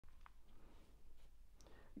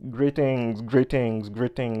Greetings,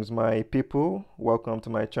 my people. Welcome to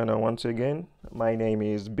my channel once again. My name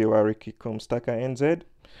is Biwariki Kumstaka NZ.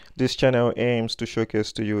 This channel aims to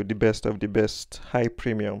showcase to you the best of the best high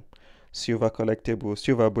premium silver collectible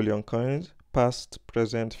silver bullion coins, past,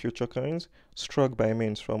 present, future coins, struck by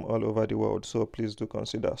mints from all over the world. So please do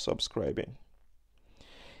consider subscribing.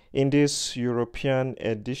 In this European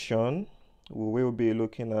edition, we will be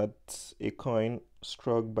looking at a coin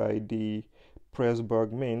struck by the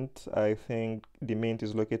Pressburg Mint. I think the mint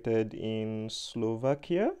is located in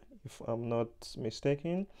Slovakia, if I'm not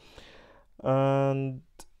mistaken. And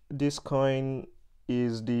this coin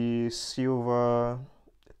is the silver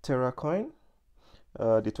Terra coin,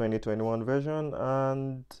 the 2021 version.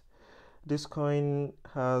 And this coin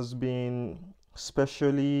has been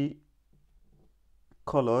specially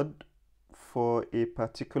colored for a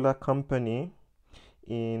particular company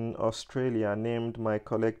in Australia named My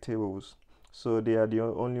Collectables. So they are the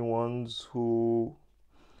only ones who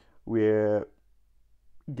were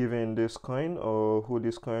given this coin, or who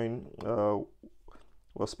this coin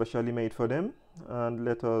was specially made for them. And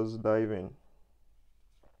let us dive in.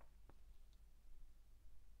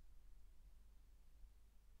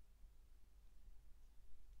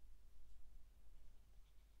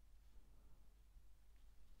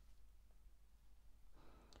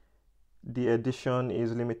 The edition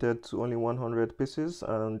is limited to only 100 pieces,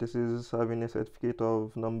 and this is having a certificate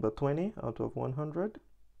of number 20 out of 100.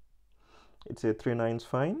 It's a 3/9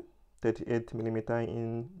 fine, 38mm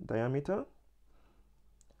in diameter.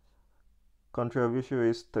 Country of issue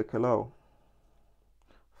is Tekela,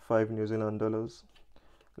 5 New Zealand dollars.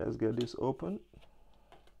 Let's get this open.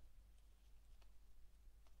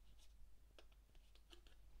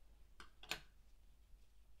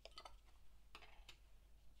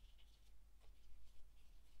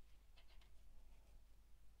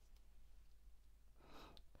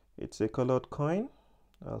 It's a colored coin,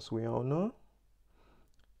 as we all know.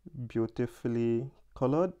 Beautifully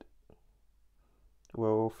colored,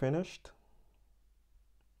 well finished.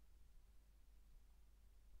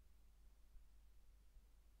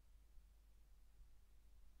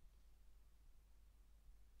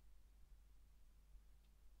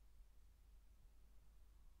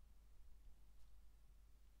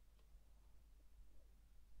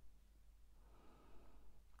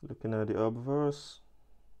 Looking at the obverse,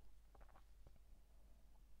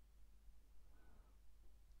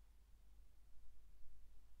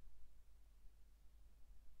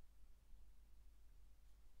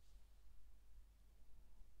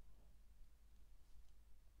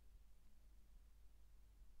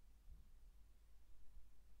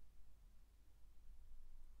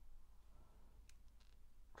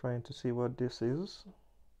 trying to see what this is.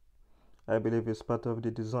 I believe it's part of the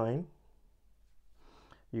design.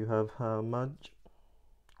 You have Her Maj,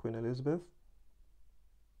 Queen Elizabeth.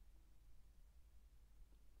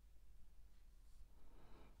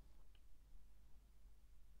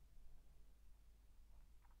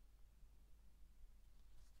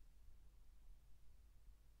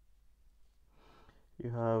 You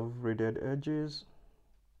have raided edges.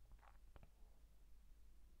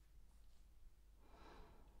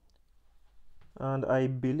 And I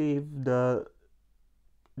believe that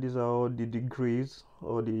these are all the degrees,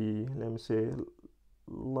 or the, let me say,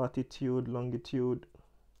 latitude, longitude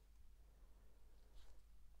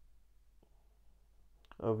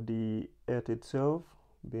of the earth itself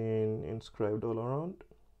being inscribed all around,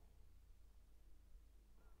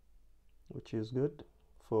 which is good.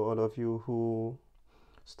 For all of you who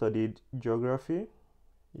studied geography,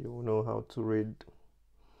 you know how to read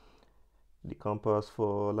the compass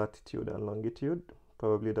for latitude and longitude.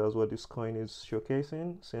 Probably that's what this coin is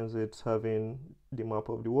showcasing, since it's having the map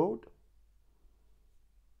of the world.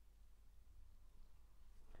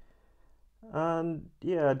 And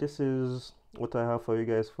yeah, this is what I have for you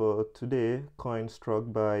guys for today. Coin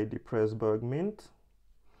struck by the Pressburg Mint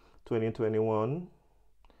 2021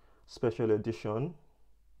 special edition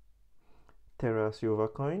Terra silver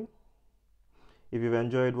coin. If you've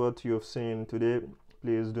enjoyed what you've seen today,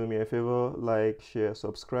 please do me a favor, like, share,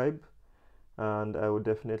 subscribe, and I will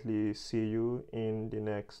definitely see you in the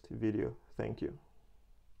next video. Thank you.